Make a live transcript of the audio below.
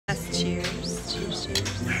Cheers,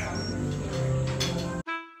 cheers.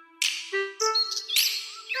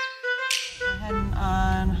 We're heading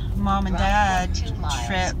on Mom and Dad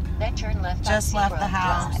trip. Just left the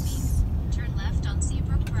house. Turn left on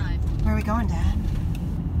Seabrook Drive. Where are we going, Dad?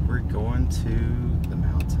 We're going to the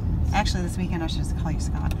mountains. Actually, this weekend I should just call you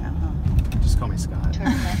Scott now, huh? Just call me Scott. Turn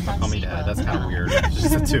left on Call me Dad. That's kind of Seabrook weird. It's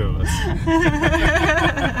just the two of us.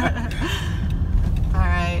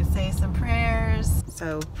 Alright, say some prayers.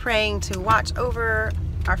 So praying to watch over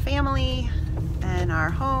our family and our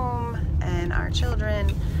home and our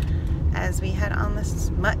children as we head on this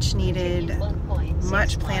much needed,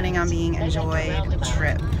 much planning on being enjoyed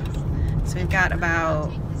trip. So we've got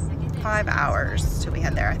about 5 hours till we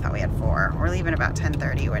head there. I thought we had 4. We're leaving about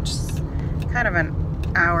 10:30, which is kind of an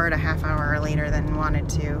hour to half hour later than wanted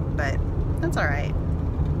to, but that's all right.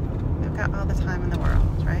 We've got all the time in the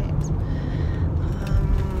world, right?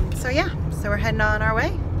 So yeah, so we're heading on our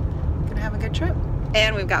way. Gonna have a good trip.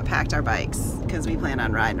 And we've got packed our bikes because we plan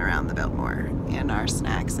on riding around the Biltmore, and our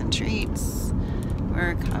snacks and treats.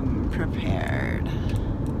 We're come prepared.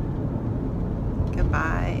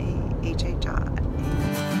 Goodbye, HHI.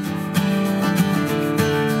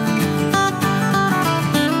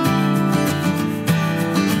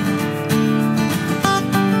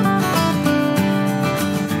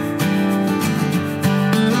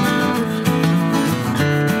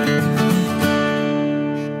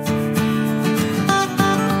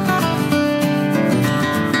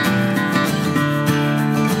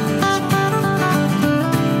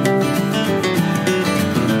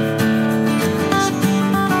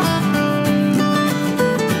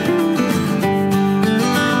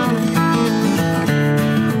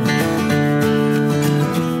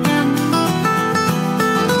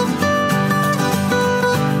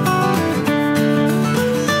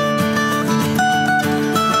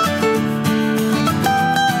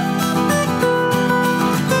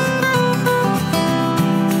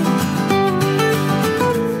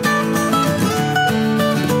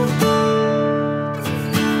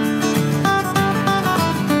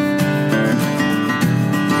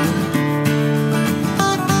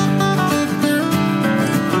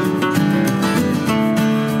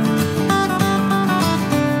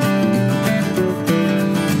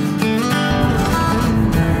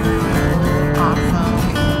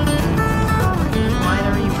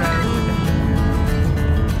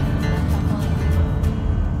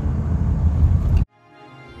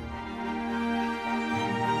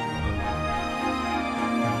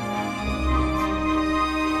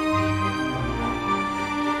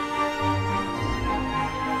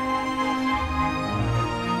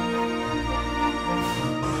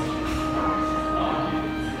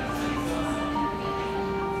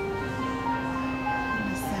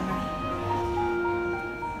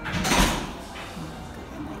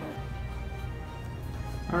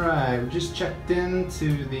 Alright, we just checked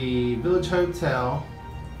into the Village Hotel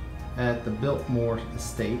at the Biltmore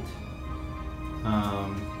Estate. It's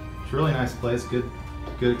a really nice place, good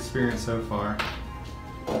experience so far.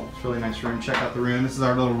 It's a really nice room. Check out the room. This is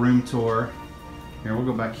our little room tour. Here, we'll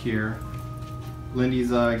go back here.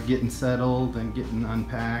 Lindy's getting settled and getting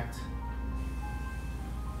unpacked.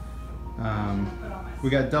 We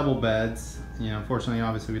got double beds. You know, unfortunately,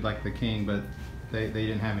 obviously, we'd like the king, but they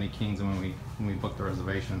didn't have any kings when we booked the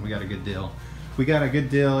reservation. We got a good deal. We got a good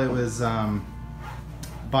deal. It was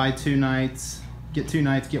buy 2 nights, get 2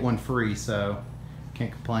 nights, get 1 free. So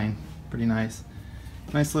can't complain. Pretty nice.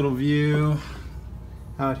 Nice little view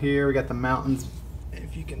out here. We got the mountains.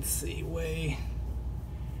 If you can see way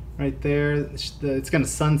right there, it's gonna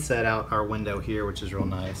sunset out our window here, which is real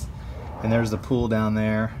nice. And there's the pool down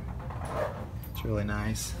there. It's really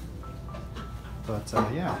nice. But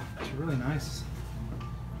yeah, it's really nice.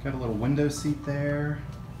 Got a little window seat there,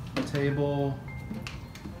 table,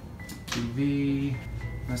 TV,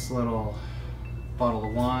 nice little bottle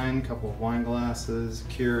of wine, couple of wine glasses,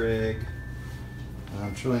 Keurig.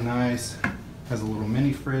 It's really nice. Has a little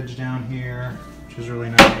mini fridge down here, which is really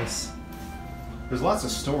nice. There's lots of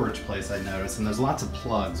storage place I noticed, and there's lots of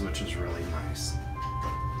plugs, which is really nice.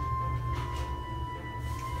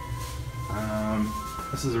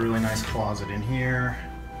 This is a really nice closet in here.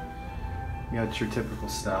 You got your typical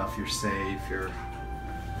stuff, your safe, your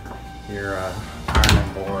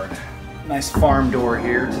ironing board. Nice farm door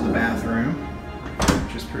here to the bathroom,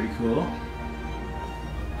 which is pretty cool.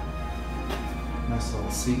 Nice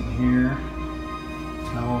little seat in here,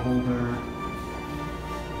 towel holder.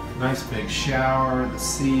 Nice big shower, the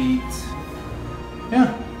seat.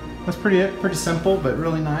 Yeah, that's pretty simple, but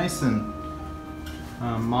really nice and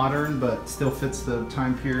modern, but still fits the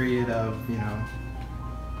time period of, you know,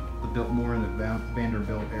 the Biltmore and the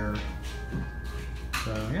Vanderbilt era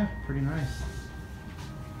So yeah, pretty nice.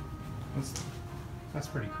 That's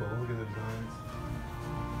pretty cool. Look at the designs.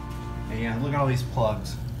 And yeah, look at all these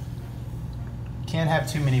plugs. Can't have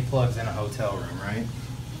too many plugs in a hotel room, right?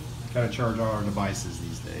 Gotta charge all our devices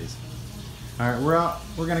these days. All right, we're out.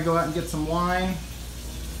 We're gonna go out and get some wine.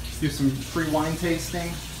 Do some free wine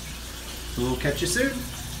tasting. So we'll catch you soon.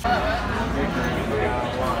 So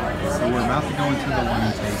we're about to go into the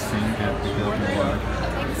wine tasting at the Biltmore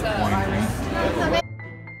Winery.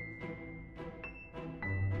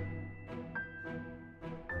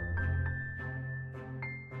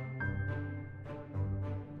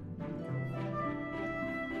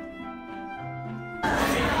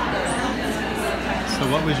 So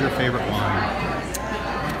what was your favorite wine?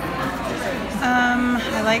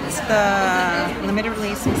 I liked the limited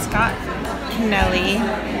release Scott Pinelli,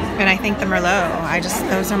 and I think the Merlot.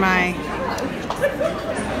 Those are my...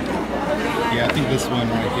 Yeah, I think this one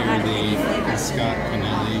right here, the Scott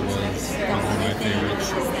Pinelli was one of my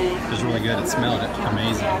favorites. It was really good. It smelled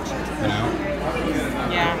amazing, you know?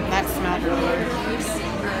 Yeah, that smelled really good.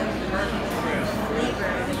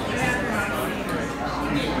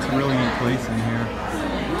 It's a really neat place in here.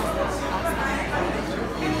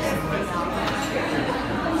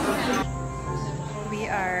 We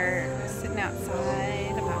are sitting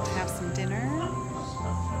outside about to have some dinner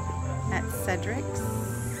at Cedric's.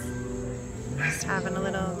 Just having a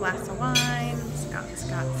little glass of wine. Scott's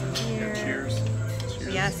got some beer. Cheers.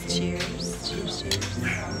 Yes, cheers. Cheers, cheers.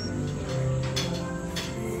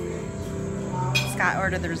 Scott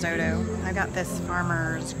ordered the risotto. I got this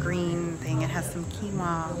farmer's green thing. It has some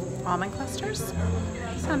quinoa almond clusters.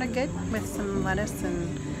 Sounded good with some lettuce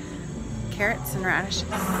and carrots and radishes.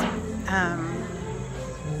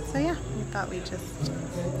 So yeah, we thought we'd just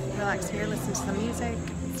relax here, listen to some music.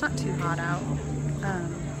 It's not too hot out.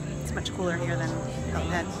 It's much cooler here than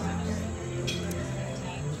Hilton Head.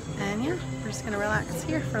 And yeah, we're just gonna relax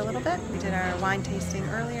here for a little bit. We did our wine tasting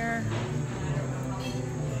earlier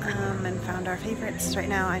and found our favorites. Right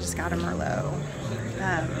now I just got a Merlot,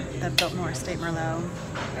 the Biltmore Estate Merlot.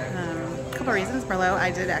 A couple reasons. Merlot,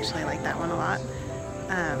 I did actually like that one a lot.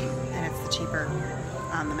 And it's the cheaper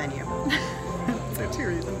on the menu. So 2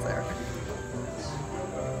 reasons there.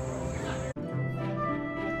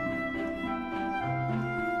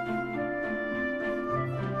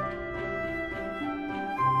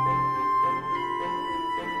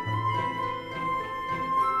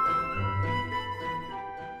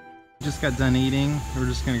 Just got done eating. We're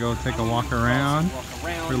just gonna go take a walk around,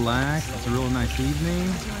 relax. It's a real nice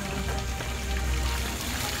evening.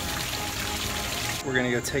 We're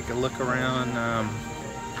gonna go take a look around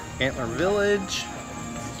Antler Village.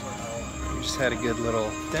 We just had a good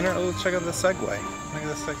little dinner. Oh, check out the Segway. Look at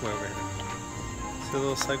the Segway over here. See the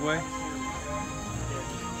little Segway?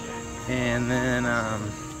 And then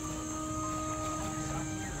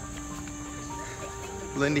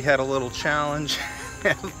Lindy had a little challenge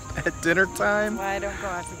at dinner time. Well, I don't go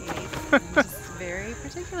out to eat. I'm just very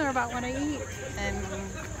particular about what I eat, and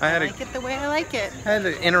I like it the way I like it. I had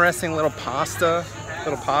an interesting little pasta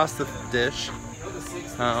dish,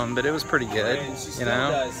 but it was pretty good, you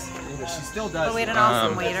know. She still does. But we had an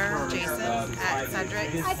awesome waiter, Jason, at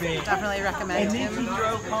Cedric's. Definitely recommend him.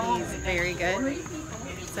 He's very good.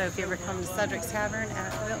 So if you ever come to Cedric's Tavern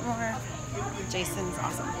at Biltmore, Jason's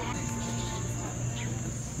awesome.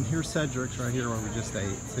 And here's Cedric's right here where we just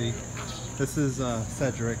ate. See, this is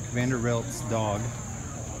Cedric, Vanderbilt's dog.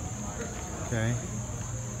 Okay.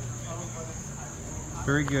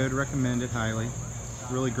 Very good, recommend it highly.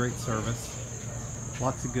 Really great service.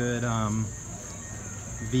 Lots of good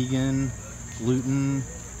vegan, gluten,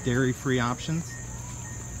 dairy-free options.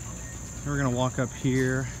 We're gonna walk up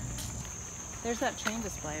here. There's that train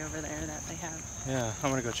display over there that they have. Yeah, I'm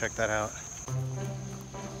gonna go check that out.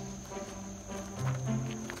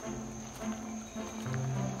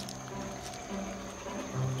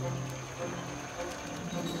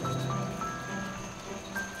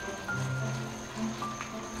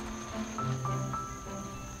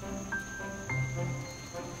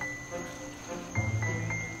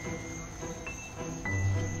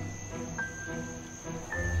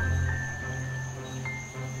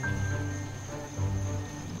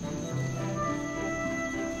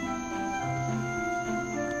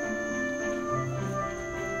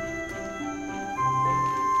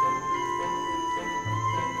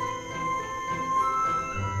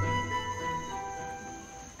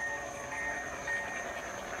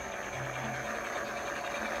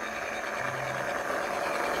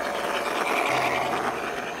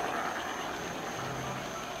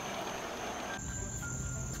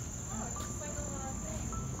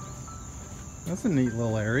 That's a neat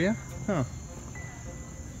little area, huh?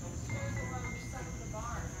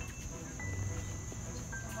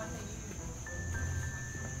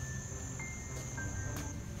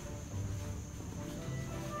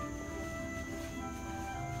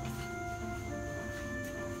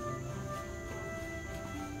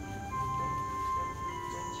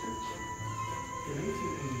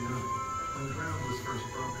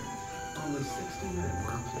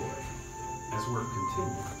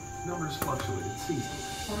 continue. Numbers fluctuated seasonally.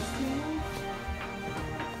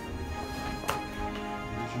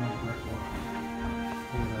 Original brickwork.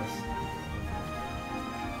 Look at this.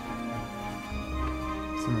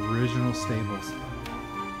 Some original stables.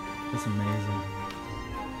 That's amazing.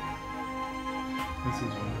 This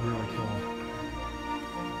is really cool.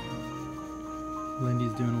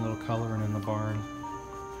 Lindy's doing a little coloring in the barn.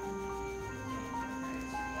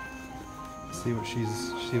 See what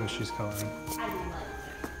she's coloring.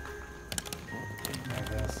 Like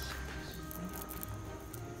this.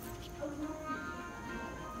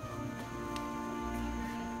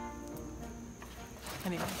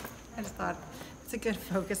 Anyway, I just thought it's a good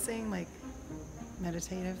focusing, like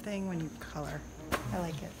meditative thing when you color. I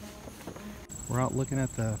like it. We're out looking at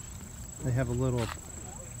they have a little,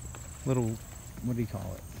 what do you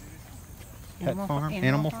call it?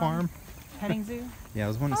 Animal farm? Petting zoo? Yeah, I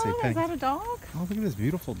was wanting to say Oh, petting. is that a dog? Oh, look at this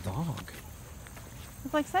beautiful dog.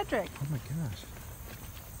 It's like Cedric. Oh my gosh.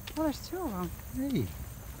 Oh, there's two of them. Hey,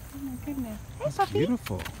 Oh my goodness. Hey, that's puppy.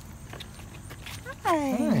 beautiful. Hi.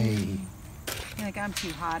 Hey. You're like, I'm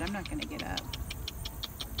too hot. I'm not going to get up.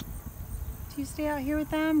 Do you stay out here with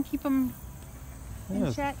them? Keep them in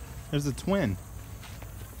Yeah, check? there's a twin.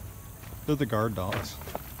 They're the guard dogs.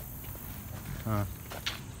 Huh.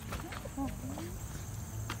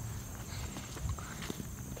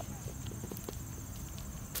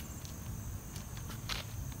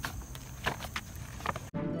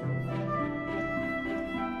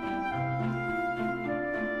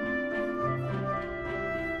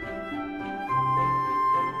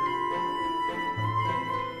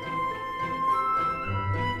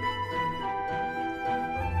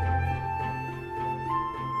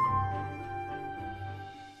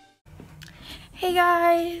 Hey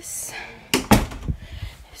guys,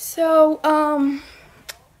 so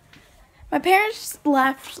my parents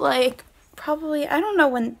left like probably, I don't know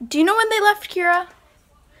when, do you know when they left, Kira?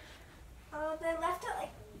 They left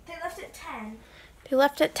at 10. They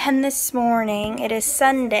left at 10 this morning. It is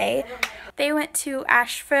Sunday. They went to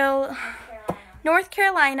Asheville, North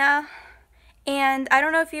Carolina, and I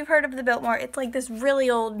don't know if you've heard of the Biltmore. It's like this really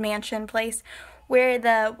old mansion place where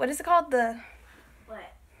the, what is it called? The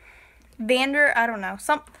What? I don't know.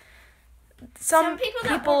 Some people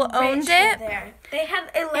that were owned rich it. lived there. They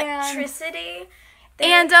had electricity. They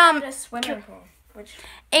and, had a swimming pool, which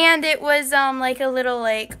And it was like a little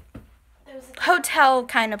like there was a hotel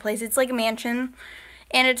kind of place. It's like a mansion,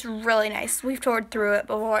 and it's really nice. We've toured through it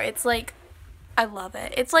before. It's like, I love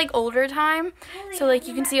it. It's like older time, so like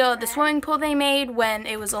you can see all the swimming pool they made when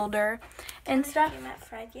it was older and stuff. Have you met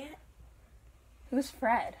Fred yet? It was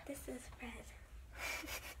Fred. This is Fred.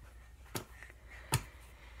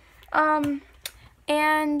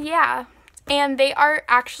 And yeah, and they're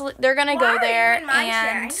gonna go there, in my chair? I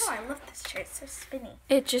and know, I love this chair. It's so spinny.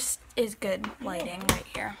 it just is good lighting right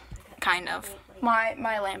here, kind of.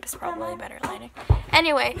 My lamp is probably better lighting.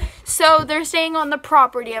 Anyway, so they're staying on the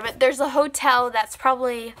property of it. There's a hotel that's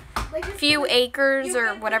probably a few acres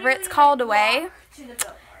or whatever it's called away. To the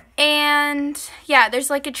Biltmore. And yeah, there's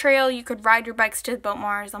like a trail you could ride your bikes to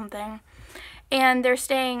Biltmore or something. And they're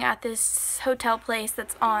staying at this hotel place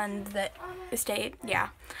that's on the estate. Yeah.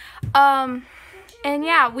 And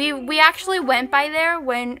yeah, we actually went by there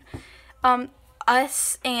when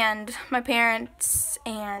us and my parents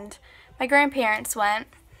and my grandparents went.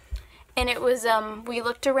 And it was we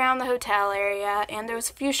looked around the hotel area, and there was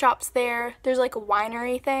a few shops there. There's like a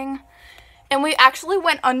winery thing. And we actually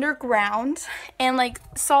went underground and like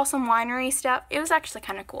saw some winery stuff. It was actually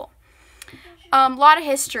kind of cool. A lot of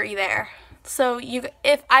history there. So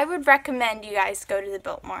if I would recommend you guys go to the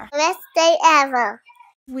Biltmore. Best day ever.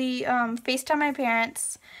 We FaceTimed my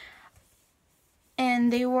parents,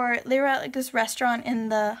 and they were at like this restaurant in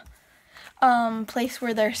the place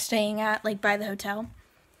where they're staying at, like by the hotel.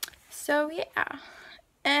 So yeah.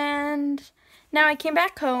 And now I came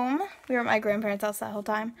back home. We were at my grandparents' house that whole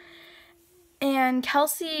time. And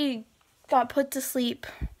Kelsey got put to sleep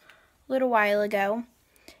a little while ago.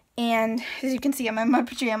 And as you can see, I'm in my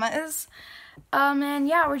pajamas. And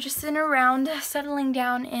yeah, we're just sitting around, settling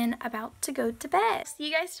down, and about to go to bed. See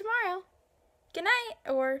you guys tomorrow. Good night,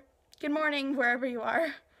 or good morning, wherever you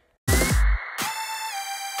are.